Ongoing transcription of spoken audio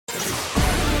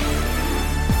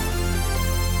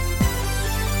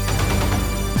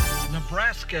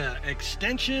Nebraska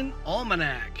Extension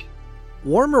Almanac.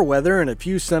 Warmer weather and a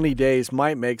few sunny days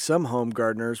might make some home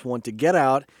gardeners want to get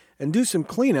out and do some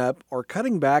cleanup or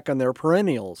cutting back on their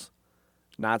perennials.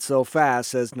 Not so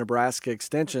fast, says Nebraska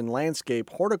Extension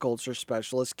landscape horticulture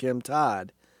specialist Kim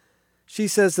Todd. She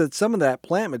says that some of that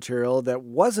plant material that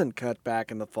wasn't cut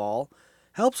back in the fall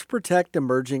helps protect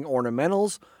emerging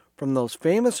ornamentals from those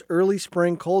famous early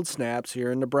spring cold snaps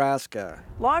here in Nebraska.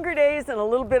 Longer days and a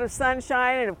little bit of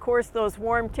sunshine, and of course those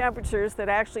warm temperatures that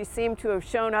actually seem to have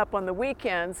shown up on the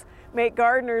weekends make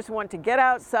gardeners want to get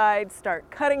outside, start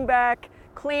cutting back,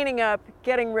 cleaning up,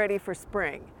 getting ready for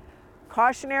spring.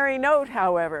 Cautionary note,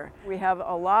 however, we have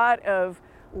a lot of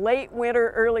late winter,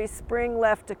 early spring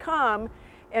left to come,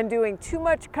 and doing too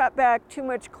much cutback, too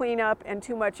much cleanup, and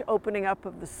too much opening up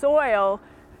of the soil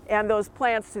and those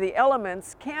plants to the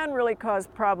elements can really cause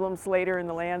problems later in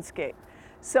the landscape.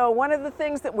 So one of the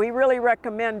things that we really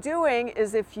recommend doing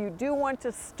is, if you do want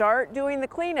to start doing the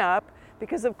cleanup,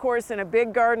 because of course in a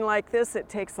big garden like this it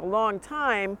takes a long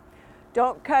time,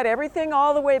 don't cut everything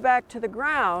all the way back to the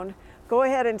ground. Go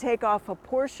ahead and take off a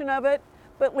portion of it,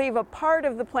 but leave a part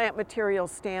of the plant material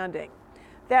standing.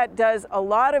 That does a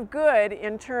lot of good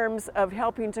in terms of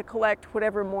helping to collect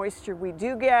whatever moisture we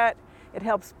do get. It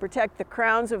helps protect the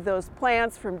crowns of those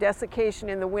plants from desiccation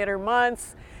in the winter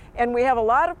months. And we have a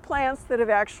lot of plants that have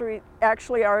actually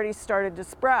already started to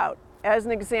sprout. As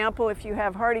an example, if you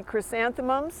have hardy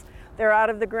chrysanthemums, they're out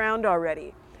of the ground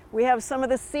already. We have some of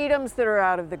the sedums that are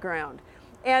out of the ground.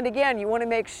 And again, you want to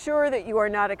make sure that you are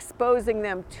not exposing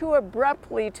them too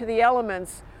abruptly to the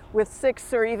elements with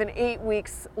 6 or even 8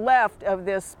 weeks left of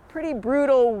this pretty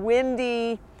brutal,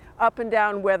 windy, up and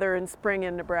down weather in spring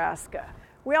in Nebraska.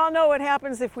 We all know what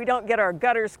happens if we don't get our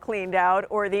gutters cleaned out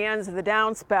or the ends of the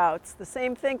downspouts. The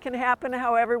same thing can happen,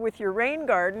 however, with your rain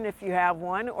garden if you have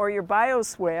one, or your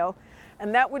bioswale.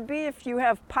 And that would be if you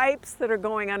have pipes that are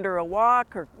going under a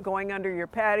walk or going under your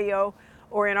patio,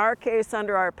 or in our case,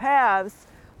 under our paths.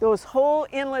 Those whole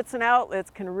inlets and outlets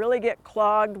can really get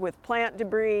clogged with plant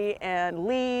debris and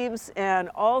leaves and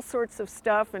all sorts of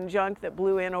stuff and junk that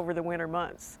blew in over the winter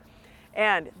months.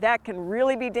 And that can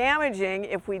really be damaging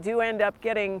if we do end up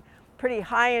getting pretty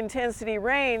high intensity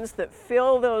rains that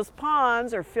fill those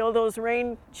ponds or fill those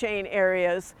rain chain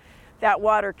areas. That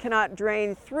water cannot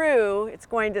drain through. It's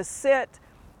going to sit,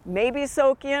 maybe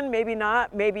soak in, maybe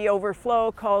not, maybe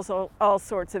overflow, cause all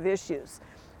sorts of issues.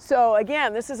 So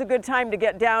again, this is a good time to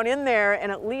get down in there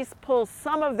and at least pull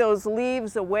some of those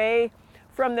leaves away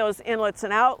from those inlets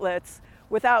and outlets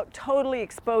without totally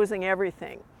exposing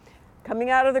everything.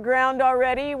 Coming out of the ground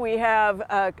already, we have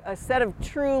a set of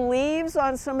true leaves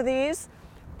on some of these.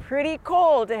 Pretty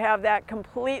cold to have that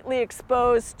completely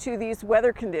exposed to these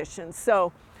weather conditions.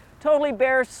 So totally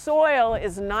bare soil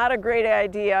is not a great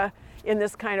idea in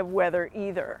this kind of weather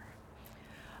either.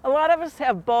 A lot of us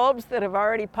have bulbs that have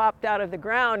already popped out of the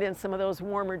ground in some of those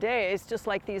warmer days, just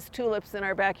like these tulips in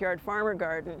our backyard farmer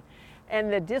garden.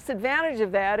 And the disadvantage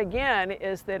of that, again,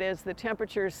 is that as the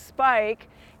temperatures spike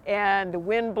and the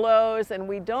wind blows and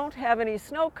we don't have any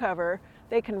snow cover,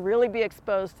 they can really be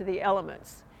exposed to the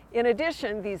elements. In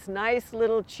addition, these nice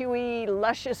little chewy,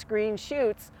 luscious green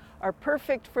shoots are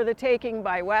perfect for the taking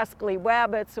by wascally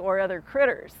wabbits or other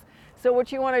critters. So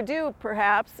what you want to do,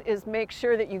 perhaps, is make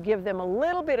sure that you give them a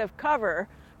little bit of cover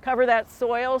that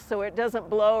soil so it doesn't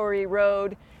blow or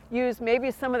erode. Use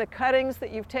maybe some of the cuttings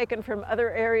that you've taken from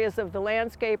other areas of the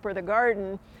landscape or the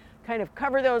garden, kind of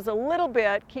cover those a little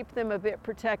bit, keep them a bit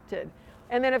protected.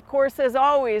 And then of course, as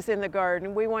always in the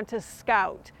garden, we want to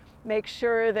scout. Make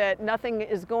sure that nothing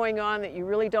is going on that you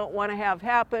really don't want to have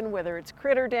happen, whether it's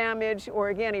critter damage or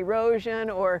again erosion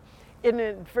or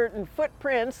inadvertent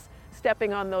footprints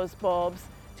stepping on those bulbs.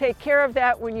 Take care of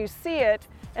that when you see it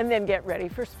and then get ready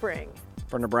for spring.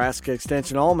 For Nebraska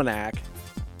Extension Almanac,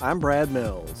 I'm Brad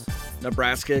Mills.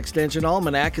 Nebraska Extension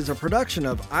Almanac is a production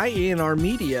of IENR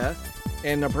Media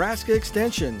and Nebraska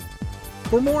Extension.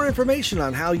 For more information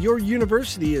on how your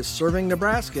university is serving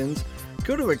Nebraskans,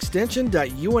 go to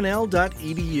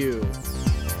extension.unl.edu.